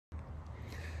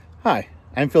Hi,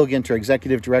 I'm Phil Ginter,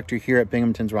 Executive Director here at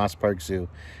Binghamton's Ross Park Zoo,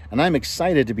 and I'm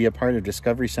excited to be a part of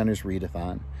Discovery Center's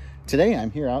Read-A-Thon. Today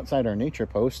I'm here outside our nature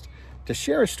post to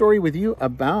share a story with you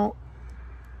about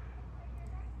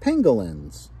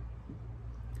pangolins.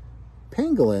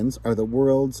 Pangolins are the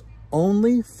world's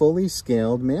only fully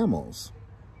scaled mammals.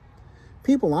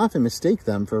 People often mistake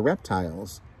them for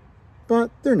reptiles,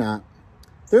 but they're not.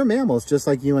 They're mammals just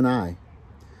like you and I.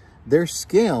 Their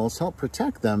scales help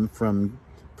protect them from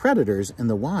predators in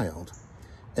the wild,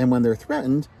 and when they're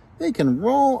threatened, they can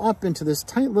roll up into this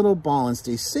tight little ball and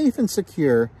stay safe and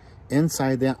secure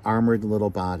inside that armored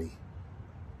little body.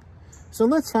 So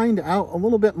let's find out a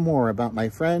little bit more about my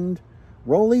friend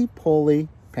Roly Poly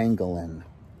Pangolin.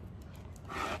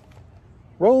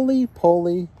 Roly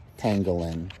Poly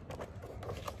Pangolin.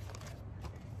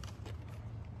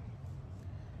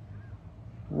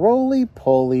 Roly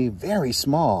Poly, very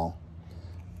small,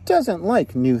 doesn't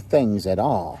like new things at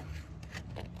all.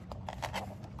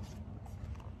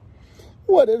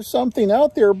 What if something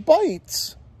out there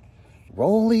bites?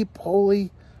 Roly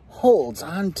Poly holds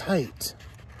on tight.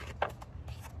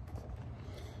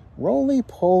 Roly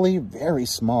Poly, very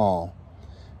small,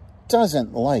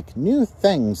 doesn't like new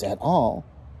things at all.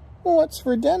 What's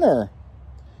for dinner?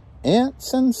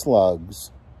 Ants and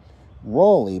slugs.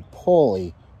 Roly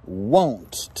Poly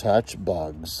won't touch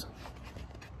bugs.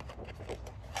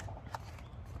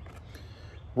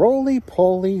 Roly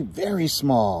Poly, very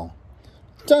small,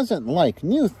 doesn't like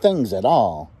new things at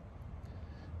all.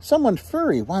 Someone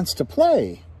furry wants to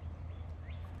play.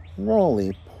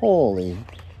 Roly Poly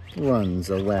runs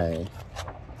away.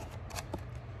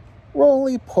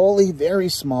 Roly Poly, very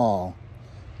small,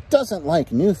 doesn't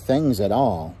like new things at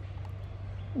all.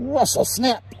 Rustle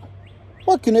snap!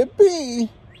 What can it be?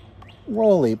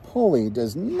 Roly Poly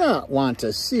does not want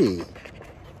to see.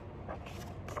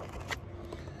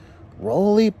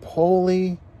 Roly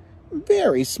Poly,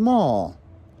 very small,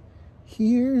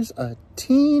 hears a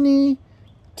teeny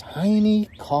tiny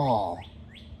call.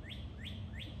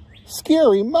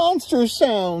 Scary monster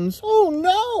sounds! Oh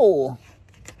no!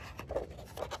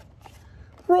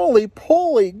 Roly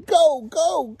Poly, go,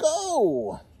 go,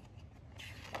 go!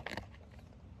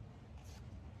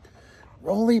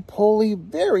 Roly Poly,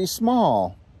 very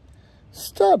small,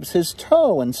 stubs his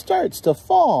toe and starts to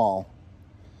fall.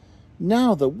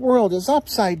 Now the world is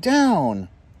upside down.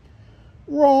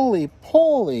 Roly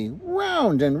Poly,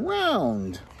 round and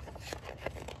round.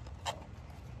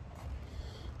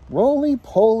 Roly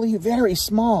Poly, very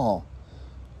small,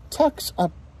 tucks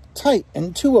up tight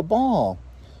into a ball.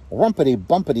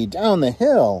 Rumpity-bumpity down the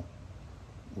hill.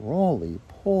 Roly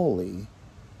Poly,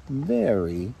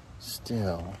 very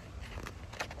still.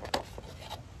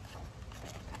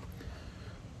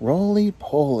 Roly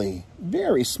Poly,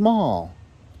 very small,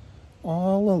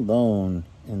 all alone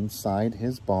inside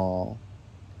his ball.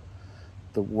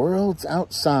 The world's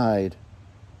outside,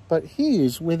 but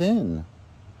he's within.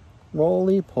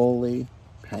 Roly Poly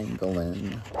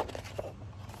Pangolin.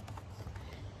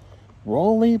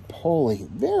 Roly Poly,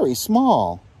 very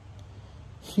small,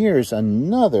 hears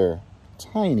another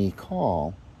tiny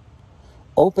call.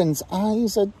 Opens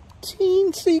eyes a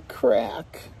teensy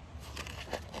crack.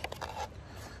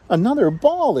 Another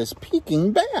ball is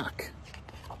peeking back.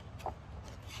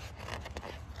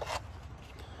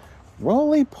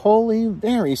 Roly Poly,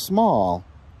 very small,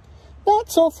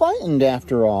 not so frightened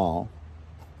after all.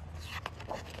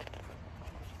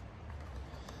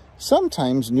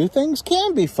 Sometimes new things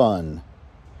can be fun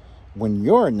when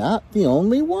you're not the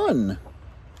only one.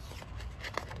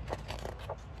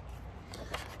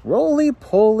 Roly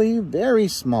Poly, very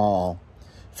small,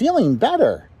 feeling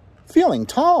better, feeling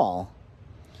tall.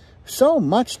 So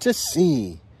much to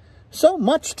see, so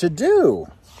much to do.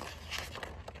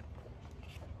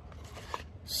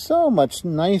 So much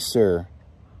nicer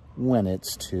when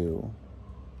it's two.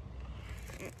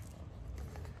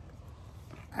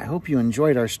 I hope you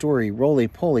enjoyed our story, Roly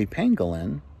Poly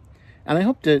Pangolin, and I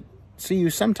hope to see you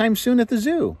sometime soon at the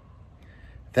zoo.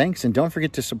 Thanks, and don't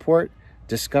forget to support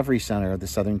Discovery Center of the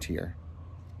Southern Tier.